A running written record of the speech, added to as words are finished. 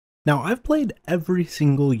Now, I've played every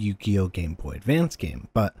single Yugioh Gameboy Advance game,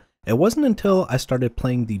 but it wasn't until I started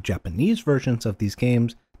playing the Japanese versions of these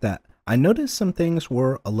games that I noticed some things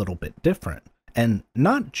were a little bit different. And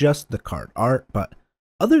not just the card art, but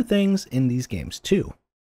other things in these games too.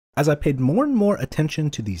 As I paid more and more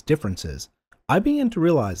attention to these differences, I began to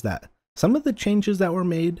realize that some of the changes that were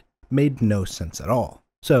made no sense at all.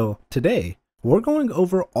 So today, we're going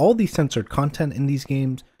over all the censored content in these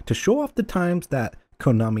games to show off the times that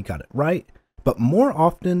Konami got it right, but more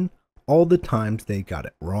often, all the times they got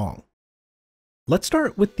it wrong. Let's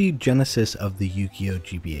start with the genesis of the Yugioh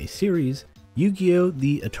GBA series, Yugioh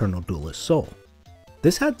the Eternal Duelist Soul.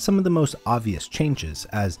 This had some of the most obvious changes,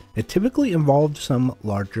 as it typically involved some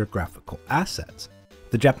larger graphical assets.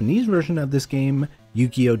 The Japanese version of this game,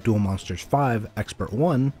 Yu-Gi-Oh! Duel Monsters 5 Expert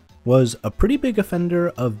 1, was a pretty big offender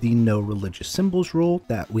of the no religious symbols rule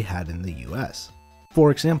that we had in the US. For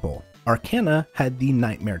example, Arcana had the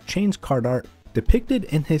Nightmare Chains card art depicted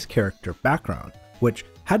in his character background, which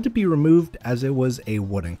had to be removed as it was a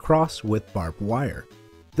wooden cross with barbed wire.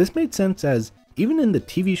 This made sense as even in the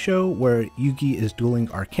TV show where Yugi is dueling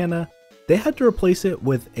Arcana, they had to replace it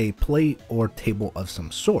with a plate or table of some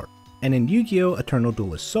sort. And in Yu-Gi-Oh! Eternal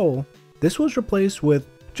Duelist Soul, this was replaced with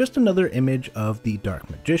just another image of the Dark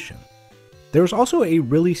Magician. There was also a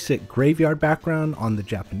really sick graveyard background on the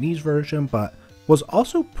Japanese version, but was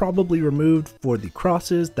also probably removed for the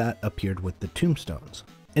crosses that appeared with the tombstones.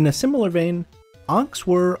 In a similar vein, Ankhs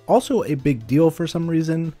were also a big deal for some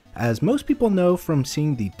reason, as most people know from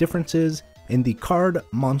seeing the differences in the card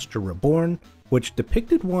Monster Reborn, which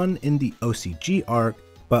depicted one in the OCG arc,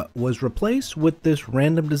 but was replaced with this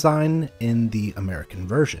random design in the American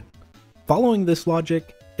version. Following this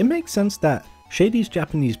logic, it makes sense that Shady's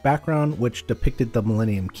Japanese background, which depicted the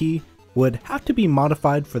Millennium Key, would have to be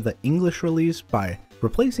modified for the English release by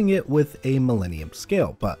replacing it with a Millennium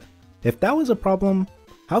scale, but if that was a problem,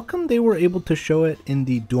 how come they were able to show it in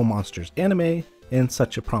the Duel Monsters anime in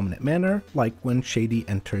such a prominent manner, like when Shady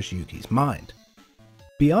enters Yugi's mind?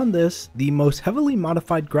 Beyond this, the most heavily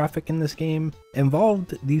modified graphic in this game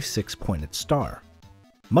involved the 6-pointed star.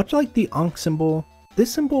 Much like the Ankh symbol,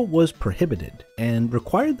 this symbol was prohibited and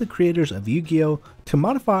required the creators of Yu-Gi-Oh! To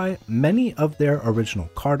modify many of their original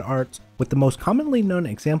card arts, with the most commonly known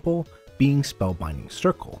example being Spellbinding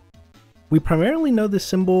Circle. We primarily know this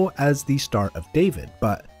symbol as the Star of David,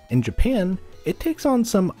 but in Japan, it takes on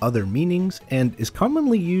some other meanings and is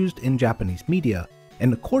commonly used in Japanese media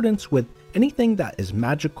in accordance with anything that is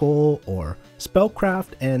magical or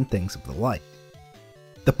spellcraft and things of the like.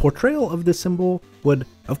 The portrayal of this symbol would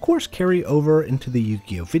of course carry over into the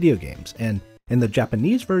Yu-Gi-Oh! Video games, and in the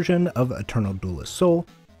Japanese version of Eternal Duelist Soul,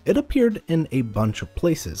 it appeared in a bunch of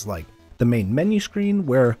places like the main menu screen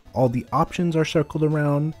where all the options are circled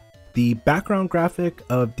around, the background graphic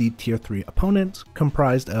of the tier 3 opponents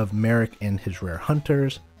comprised of Merrick and his rare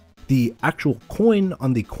hunters, the actual coin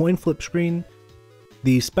on the coin flip screen,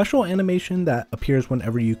 the special animation that appears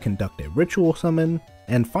whenever you conduct a ritual summon,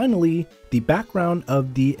 and finally, the background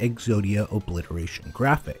of the Exodia Obliteration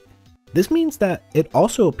graphic. This means that it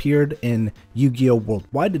also appeared in Yu-Gi-Oh!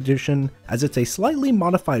 Worldwide Edition, as it's a slightly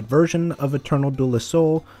modified version of Eternal Duelist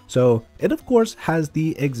Soul, so it of course has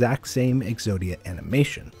the exact same Exodia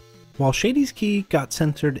animation. While Shady's Key got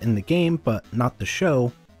censored in the game but not the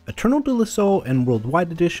show, Eternal Duelist Soul and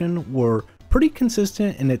Worldwide Edition were pretty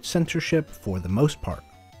consistent in its censorship for the most part.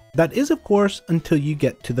 That is of course until you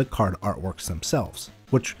get to the card artworks themselves,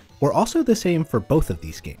 which were also the same for both of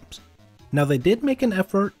these games. Now they did make an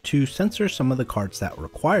effort to censor some of the cards that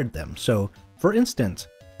required them, so for instance,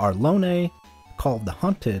 Arlone, Call of the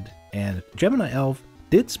Haunted, and Gemini Elf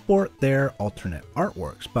did sport their alternate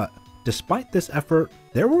artworks, but despite this effort,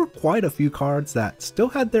 there were quite a few cards that still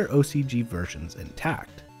had their OCG versions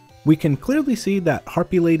intact. We can clearly see that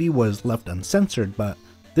Harpy Lady was left uncensored, but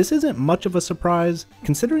this isn't much of a surprise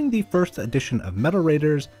considering the first edition of Metal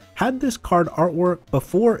Raiders had this card artwork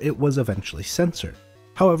before it was eventually censored.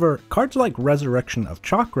 However, cards like Resurrection of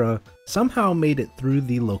Chakra somehow made it through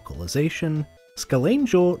the localization, Skull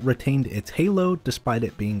Angel retained its halo despite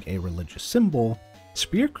it being a religious symbol,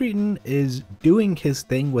 Spear Cretin is doing his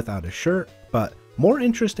thing without a shirt, but more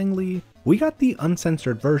interestingly, we got the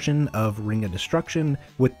uncensored version of Ring of Destruction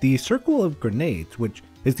with the Circle of Grenades, which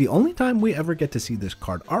is the only time we ever get to see this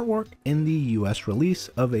card artwork in the US release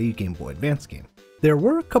of a Game Boy Advance game. There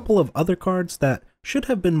were a couple of other cards that should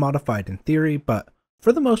have been modified in theory, but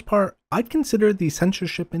for the most part, I'd consider the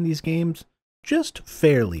censorship in these games just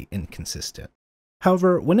fairly inconsistent.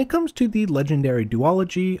 However, when it comes to the legendary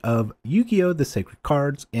duology of Yu-Gi-Oh! The Sacred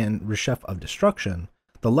Cards and Reshef of Destruction,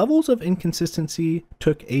 the levels of inconsistency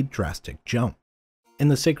took a drastic jump. In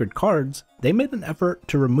the Sacred Cards, they made an effort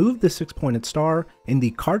to remove the 6-pointed star in the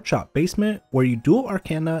card shop basement where you duel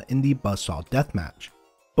Arcana in the Buzzsaw Deathmatch.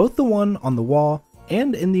 Both the one on the wall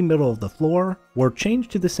and in the middle of the floor were changed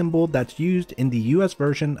to the symbol that's used in the US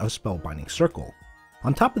version of Spellbinding Circle.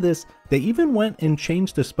 On top of this, they even went and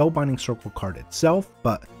changed the Spellbinding Circle card itself,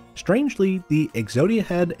 but strangely, the Exodia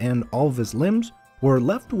head and all of his limbs were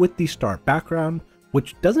left with the star background,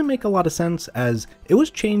 which doesn't make a lot of sense as it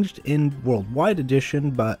was changed in Worldwide Edition,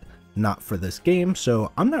 but not for this game, so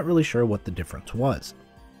I'm not really sure what the difference was.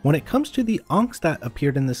 When it comes to the Ankhs that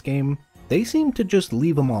appeared in this game, they seem to just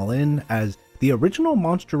leave them all in, as the original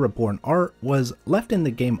Monster Reborn art was left in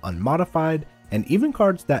the game unmodified, and even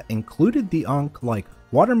cards that included the Ankh like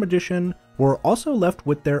Water Magician were also left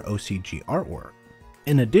with their OCG artwork.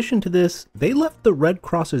 In addition to this, they left the red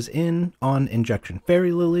crosses in on Injection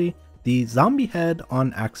Fairy Lily, the zombie head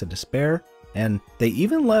on Axe of Despair, and they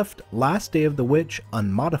even left Last Day of the Witch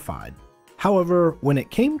unmodified. However, when it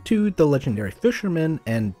came to the Legendary Fisherman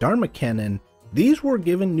and Dharma Cannon, these were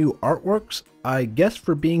given new artworks, I guess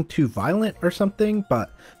for being too violent or something,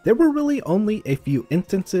 but there were really only a few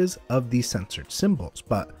instances of these censored symbols.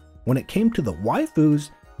 But when it came to the waifus,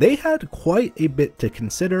 they had quite a bit to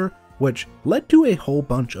consider, which led to a whole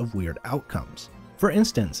bunch of weird outcomes. For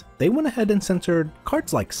instance, they went ahead and censored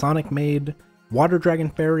cards like Sonic Maid, Water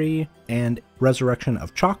Dragon Fairy, and Resurrection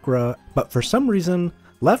of Chakra, but for some reason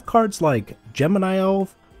left cards like Gemini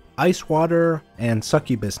Elf, Ice Water, and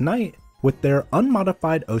Succubus Knight with their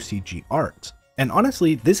unmodified OCG art. And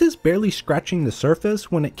honestly, this is barely scratching the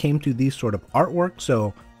surface when it came to these sort of artwork,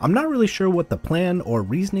 so I'm not really sure what the plan or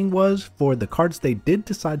reasoning was for the cards they did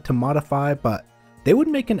decide to modify, but they would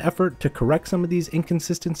make an effort to correct some of these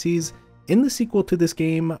inconsistencies in the sequel to this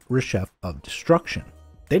game, Reshef of Destruction.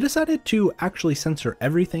 They decided to actually censor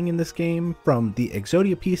everything in this game, from the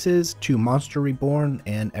Exodia pieces to Monster Reborn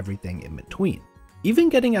and everything in between. Even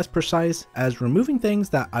getting as precise as removing things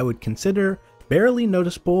that I would consider barely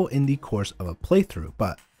noticeable in the course of a playthrough,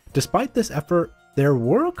 but despite this effort, there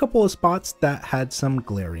were a couple of spots that had some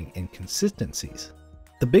glaring inconsistencies.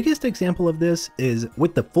 The biggest example of this is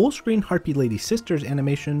with the full screen Harpy Lady Sisters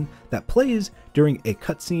animation that plays during a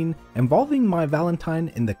cutscene involving My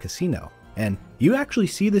Valentine in the casino. And you actually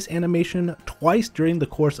see this animation twice during the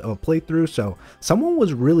course of a playthrough, so someone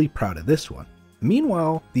was really proud of this one.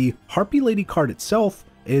 Meanwhile, the Harpy Lady card itself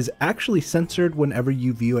is actually censored whenever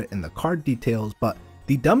you view it in the card details, but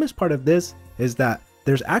the dumbest part of this is that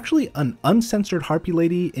there's actually an uncensored Harpy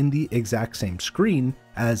Lady in the exact same screen,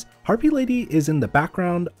 as Harpy Lady is in the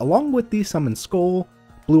background along with the Summoned Skull,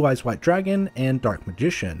 Blue Eyes White Dragon, and Dark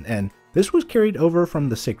Magician, and this was carried over from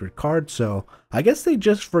the Sacred Card, so I guess they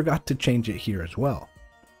just forgot to change it here as well.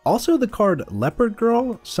 Also, the card Leopard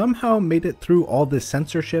Girl somehow made it through all this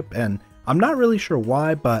censorship, and I'm not really sure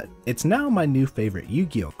why, but it's now my new favorite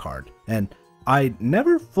Yu-Gi-Oh card, and I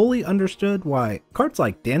never fully understood why cards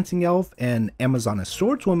like Dancing Elf and Amazoness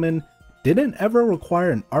Swordswoman didn't ever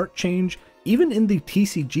require an art change, even in the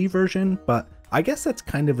TCG version, but I guess that's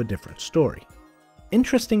kind of a different story.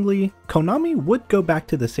 Interestingly, Konami would go back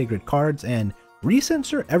to the Sacred Cards and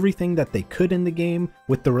recensor everything that they could in the game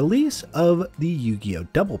with the release of the Yu-Gi-Oh!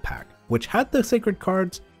 Double Pack, which had the Sacred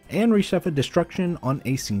Cards and Reshef of Destruction on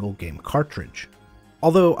a single game cartridge.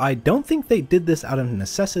 Although I don't think they did this out of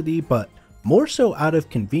necessity, but more so out of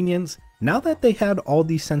convenience, now that they had all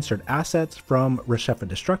these censored assets from Reshef of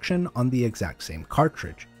Destruction on the exact same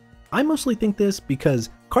cartridge. I mostly think this because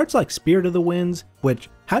cards like Spirit of the Winds, which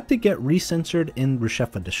had to get recensored in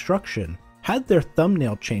Reshef of Destruction, had their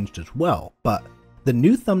thumbnail changed as well, but the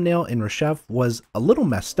new thumbnail in Reshef was a little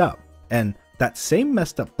messed up, and that same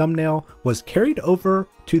messed up thumbnail was carried over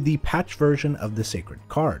to the patch version of the Sacred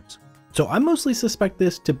Cards. So I mostly suspect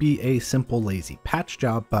this to be a simple lazy patch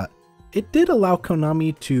job, but it did allow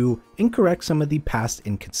Konami to incorrect some of the past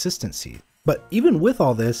inconsistencies. But even with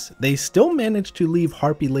all this, they still managed to leave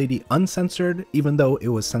Harpy Lady uncensored even though it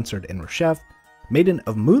was censored in Reshef. Maiden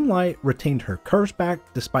of Moonlight retained her curse back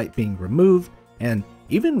despite being removed, and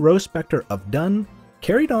even Rose Spectre of Dun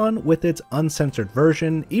carried on with its uncensored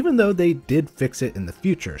version even though they did fix it in the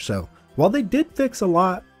future. So while they did fix a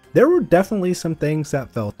lot, there were definitely some things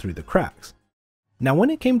that fell through the cracks. Now when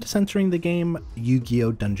it came to censoring the game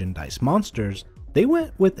Yu-Gi-Oh! Dungeon Dice Monsters, they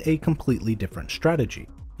went with a completely different strategy.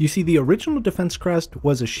 You see, the original defense crest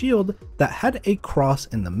was a shield that had a cross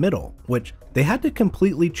in the middle, which they had to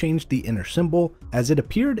completely change the inner symbol as it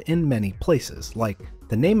appeared in many places, like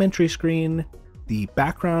the name entry screen, the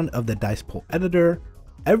background of the dice pool editor,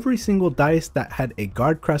 every single dice that had a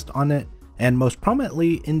guard crest on it, and most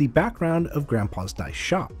prominently in the background of Grandpa's Dice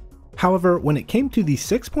Shop. However, when it came to the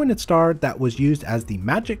 6-pointed star that was used as the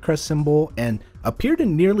magic crest symbol and appeared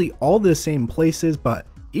in nearly all the same places, but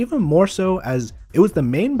even more so as it was the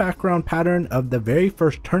main background pattern of the very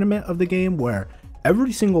first tournament of the game where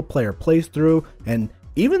every single player plays through, and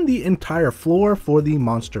even the entire floor for the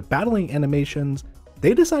monster battling animations,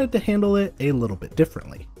 they decided to handle it a little bit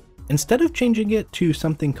differently. Instead of changing it to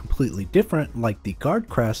something completely different like the guard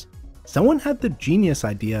crest, someone had the genius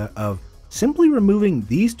idea of simply removing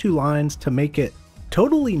these two lines to make it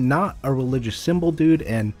totally not a religious symbol, dude,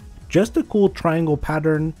 and just a cool triangle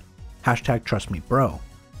pattern, #TrustMeBro.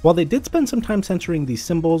 While they did spend some time censoring these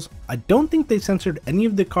symbols, I don't think they censored any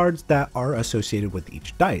of the cards that are associated with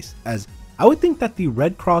each dice, as I would think that the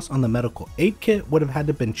red cross on the medical aid kit would have had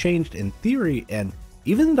to been changed in theory, and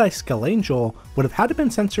even the dice Skull Angel would have had to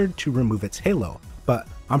been censored to remove its halo, but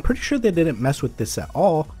I'm pretty sure they didn't mess with this at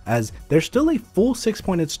all, as there's still a full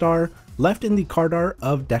 6-pointed star left in the card art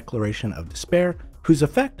of Declaration of Despair, whose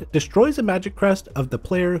effect destroys a magic crest of the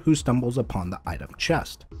player who stumbles upon the item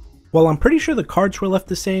chest. While I'm pretty sure the cards were left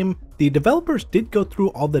the same, the developers did go through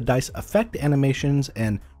all the dice effect animations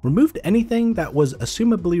and removed anything that was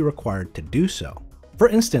assumably required to do so. For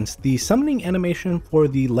instance, the summoning animation for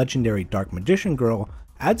the legendary Dark Magician Girl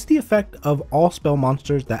adds the effect of all spell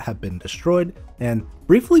monsters that have been destroyed and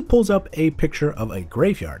briefly pulls up a picture of a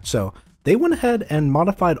graveyard, so they went ahead and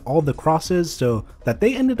modified all the crosses so that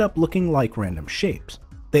they ended up looking like random shapes.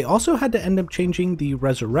 They also had to end up changing the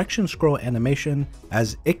resurrection scroll animation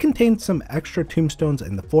as it contained some extra tombstones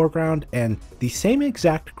in the foreground and the same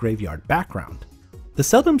exact graveyard background. The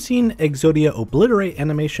seldom seen Exodia Obliterate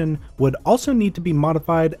animation would also need to be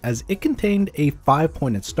modified as it contained a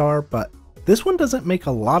 5-pointed star, but this one doesn't make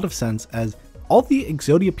a lot of sense as all the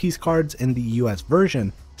Exodia piece cards in the US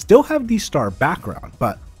version still have the star background.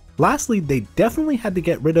 But lastly, they definitely had to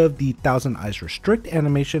get rid of the Thousand Eyes Restrict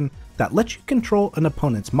animation that lets you control an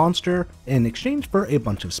opponent's monster in exchange for a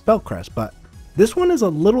bunch of spell crests, but this one is a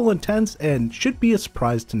little intense and should be a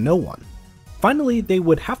surprise to no one. Finally, they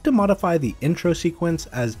would have to modify the intro sequence,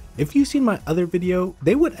 as if you've seen my other video,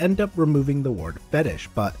 they would end up removing the word fetish,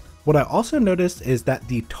 but what I also noticed is that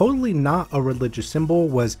the totally not a religious symbol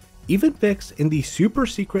was even fixed in the super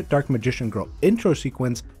secret Dark Magician Girl intro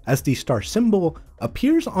sequence, as the star symbol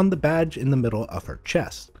appears on the badge in the middle of her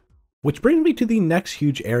chest. Which brings me to the next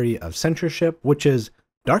huge area of censorship, which is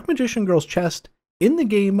Dark Magician Girl's chest in the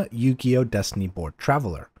game Yu-Gi-Oh! Destiny Board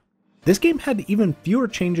Traveler. This game had even fewer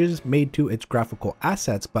changes made to its graphical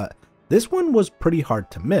assets, but this one was pretty hard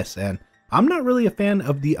to miss, and I'm not really a fan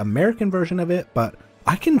of the American version of it, but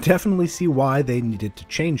I can definitely see why they needed to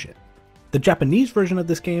change it. The Japanese version of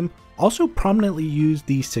this game also prominently used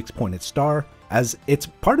the 6-pointed star, as it's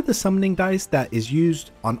part of the summoning dice that is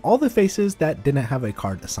used on all the faces that didn't have a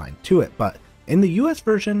card assigned to it, but in the US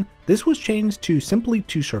version, this was changed to simply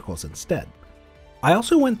 2 circles instead. I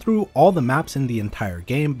also went through all the maps in the entire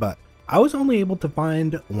game, but I was only able to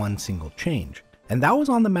find one single change, and that was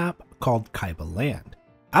on the map called Kaiba Land.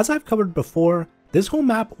 As I've covered before, this whole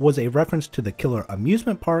map was a reference to the Killer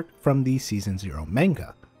Amusement Park from the Season 0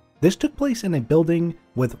 manga. This took place in a building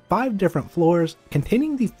with 5 different floors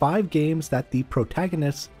containing the 5 games that the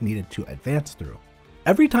protagonists needed to advance through.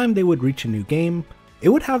 Every time they would reach a new game, it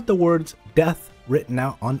would have the words death written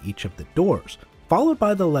out on each of the doors, followed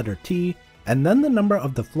by the letter T and then the number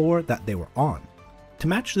of the floor that they were on. To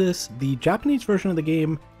match this, the Japanese version of the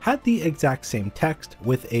game had the exact same text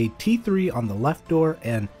with a T3 on the left door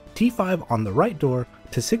and T5 on the right door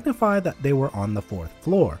to signify that they were on the 4th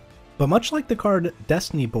floor. But much like the card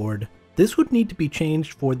Destiny Board, this would need to be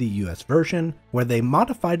changed for the US version, where they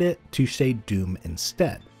modified it to say Doom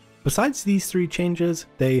instead. Besides these 3 changes,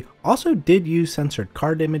 they also did use censored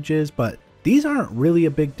card images, but these aren't really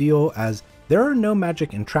a big deal as there are no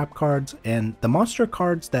magic and trap cards, and the monster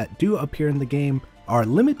cards that do appear in the game are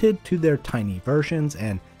limited to their tiny versions,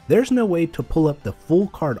 and there's no way to pull up the full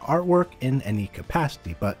card artwork in any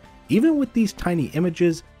capacity. But even with these tiny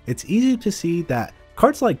images, it's easy to see that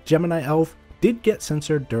cards like Gemini Elf did get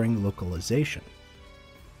censored during localization.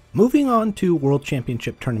 Moving on to World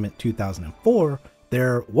Championship Tournament 2004,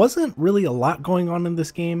 there wasn't really a lot going on in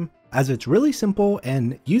this game, as it's really simple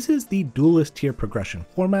and uses the Duelist tier progression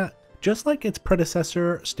format, just like its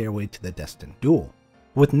predecessor Stairway to the Destined Duel.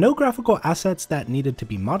 With no graphical assets that needed to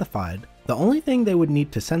be modified, the only thing they would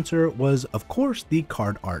need to censor was of course the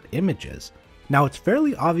card art images. Now it's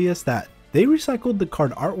fairly obvious that they recycled the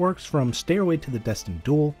card artworks from Stairway to the Destined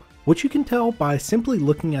Duel, which you can tell by simply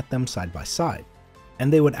looking at them side by side.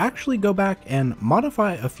 And they would actually go back and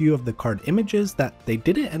modify a few of the card images that they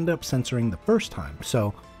didn't end up censoring the first time,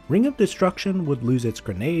 so Ring of Destruction would lose its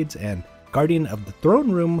grenades, and Guardian of the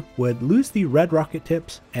Throne Room would lose the red rocket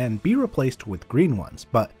tips and be replaced with green ones,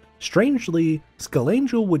 but strangely, Skull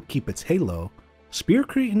Angel would keep its halo, Spear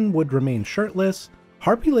Cretin would remain shirtless,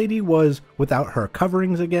 Harpy Lady was without her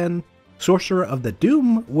coverings again, Sorcerer of the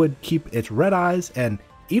Doom would keep its red eyes, and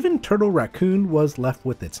even Turtle Raccoon was left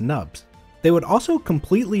with its nubs. They would also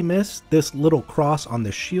completely miss this little cross on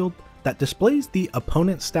the shield that displays the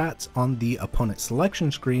opponent stats on the opponent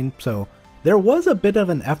selection screen, so there was a bit of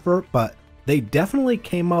an effort, but they definitely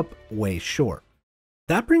came up way short.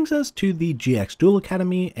 That brings us to the GX Duel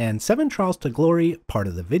Academy and 7 Trials to Glory part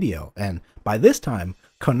of the video, and by this time,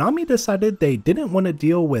 Konami decided they didn't want to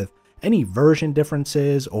deal with any version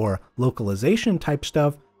differences or localization type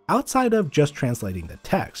stuff outside of just translating the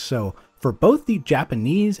text, so for both the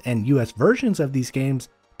Japanese and US versions of these games,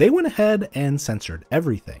 they went ahead and censored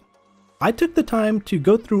everything. I took the time to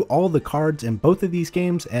go through all the cards in both of these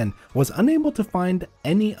games and was unable to find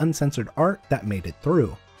any uncensored art that made it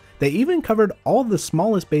through. They even covered all the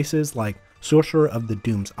smallest bases like Sorcerer of the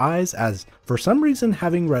Doom's eyes, as for some reason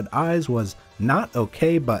having red eyes was not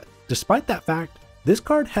okay, but despite that fact, this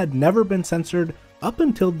card had never been censored up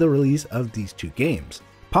until the release of these two games.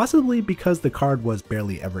 Possibly because the card was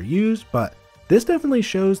barely ever used, but this definitely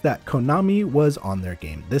shows that Konami was on their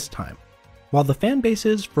game this time. While the fan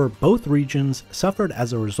bases for both regions suffered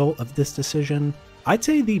as a result of this decision, I'd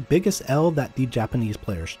say the biggest L that the Japanese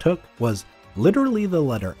players took was literally the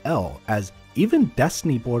letter L, as even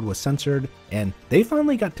Destiny board was censored and they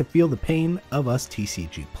finally got to feel the pain of us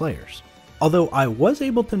TCG players. Although I was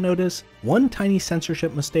able to notice one tiny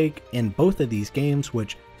censorship mistake in both of these games,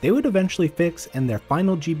 which they would eventually fix in their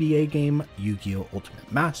final GBA game, Yu-Gi-Oh!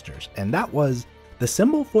 Ultimate Masters, and that was the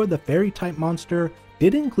symbol for the fairy type monster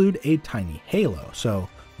did include a tiny halo, so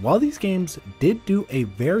while these games did do a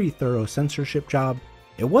very thorough censorship job,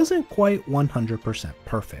 it wasn't quite 100%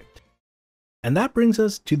 perfect. And that brings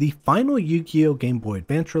us to the final Yu-Gi-Oh! Game Boy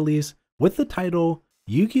Advance release with the title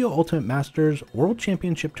Yu-Gi-Oh! Ultimate Masters World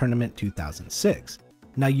Championship Tournament 2006.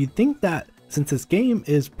 Now you'd think that since this game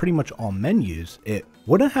is pretty much all menus, it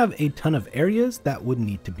wouldn't have a ton of areas that would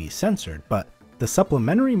need to be censored, but the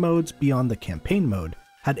supplementary modes beyond the campaign mode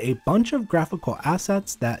had a bunch of graphical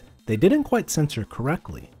assets that they didn't quite censor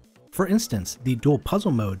correctly. For instance, the Duel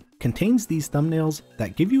Puzzle mode contains these thumbnails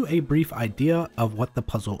that give you a brief idea of what the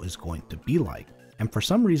puzzle is going to be like, and for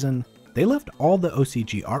some reason, they left all the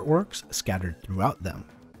OCG artworks scattered throughout them.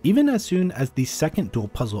 Even as soon as the second Duel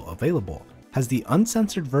Puzzle available has the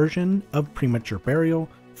uncensored version of Premature Burial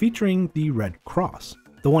featuring the red cross.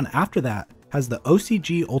 The one after that has the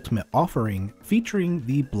OCG Ultimate Offering featuring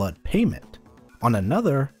the Blood Payment. On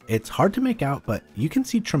another, it's hard to make out, but you can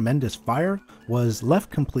see Tremendous Fire was left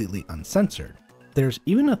completely uncensored. There's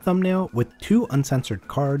even a thumbnail with 2 uncensored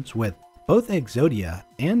cards with both Exodia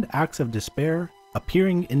and Acts of Despair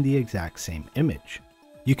appearing in the exact same image.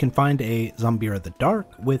 You can find a Zambira the Dark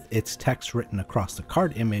with its text written across the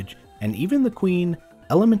card image, and even the Queen,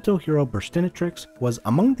 Elemental Hero Burstinatrix, was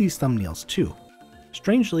among these thumbnails too.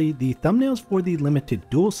 Strangely, the thumbnails for the limited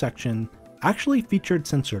duel section actually featured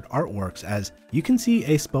censored artworks, as you can see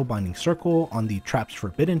a Spellbinding Circle on the Traps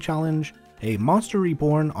Forbidden challenge, a Monster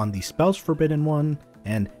Reborn on the Spells Forbidden one,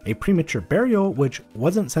 and a Premature Burial, which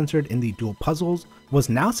wasn't censored in the Duel Puzzles, was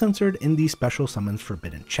now censored in the Special Summons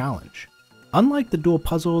Forbidden challenge. Unlike the Duel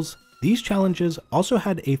Puzzles, these challenges also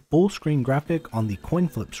had a full screen graphic on the coin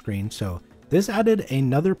flip screen, so this added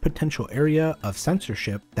another potential area of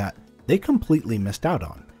censorship that they completely missed out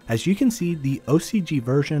on. As you can see, the OCG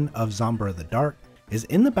version of Zambira the Dark is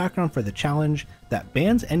in the background for the challenge that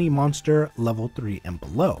bans any monster level 3 and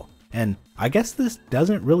below. And I guess this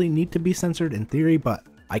doesn't really need to be censored in theory, but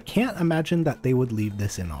I can't imagine that they would leave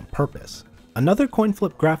this in on purpose. Another coin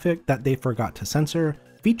flip graphic that they forgot to censor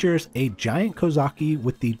features a giant Kozaki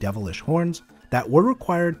with the devilish horns that were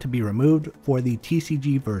required to be removed for the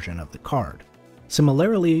TCG version of the card.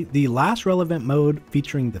 Similarly, the last relevant mode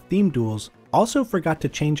featuring the theme duels also forgot to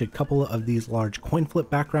change a couple of these large coin flip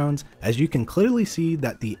backgrounds, as you can clearly see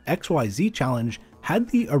that the XYZ challenge had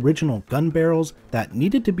the original gun barrels that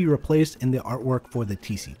needed to be replaced in the artwork for the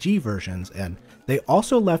TCG versions, and they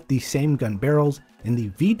also left the same gun barrels in the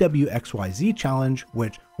VWXYZ challenge,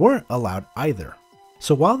 which weren't allowed either.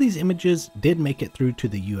 So while these images did make it through to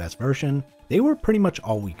the US version, they were pretty much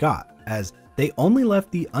all we got, as they only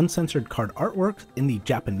left the uncensored card artworks in the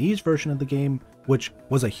Japanese version of the game, which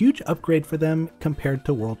was a huge upgrade for them compared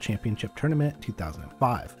to World Championship Tournament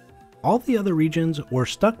 2005. All the other regions were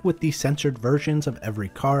stuck with the censored versions of every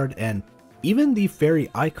card, and even the fairy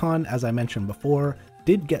icon, as I mentioned before,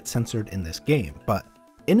 did get censored in this game, but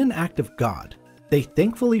in an act of God, They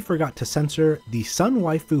thankfully forgot to censor the Sun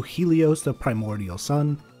waifu Helios the Primordial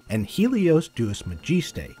Sun and Helios Deus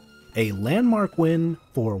Magiste, a landmark win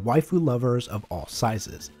for waifu lovers of all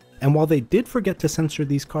sizes. And while they did forget to censor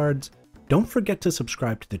these cards, don't forget to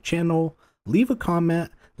subscribe to the channel, leave a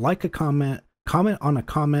comment, like a comment, comment on a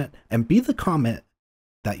comment, and be the comment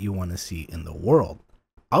that you want to see in the world.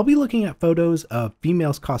 I'll be looking at photos of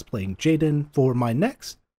females cosplaying Jaden for my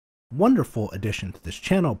next wonderful addition to this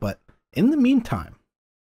channel, but in the meantime,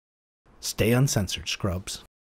 stay uncensored, scrubs.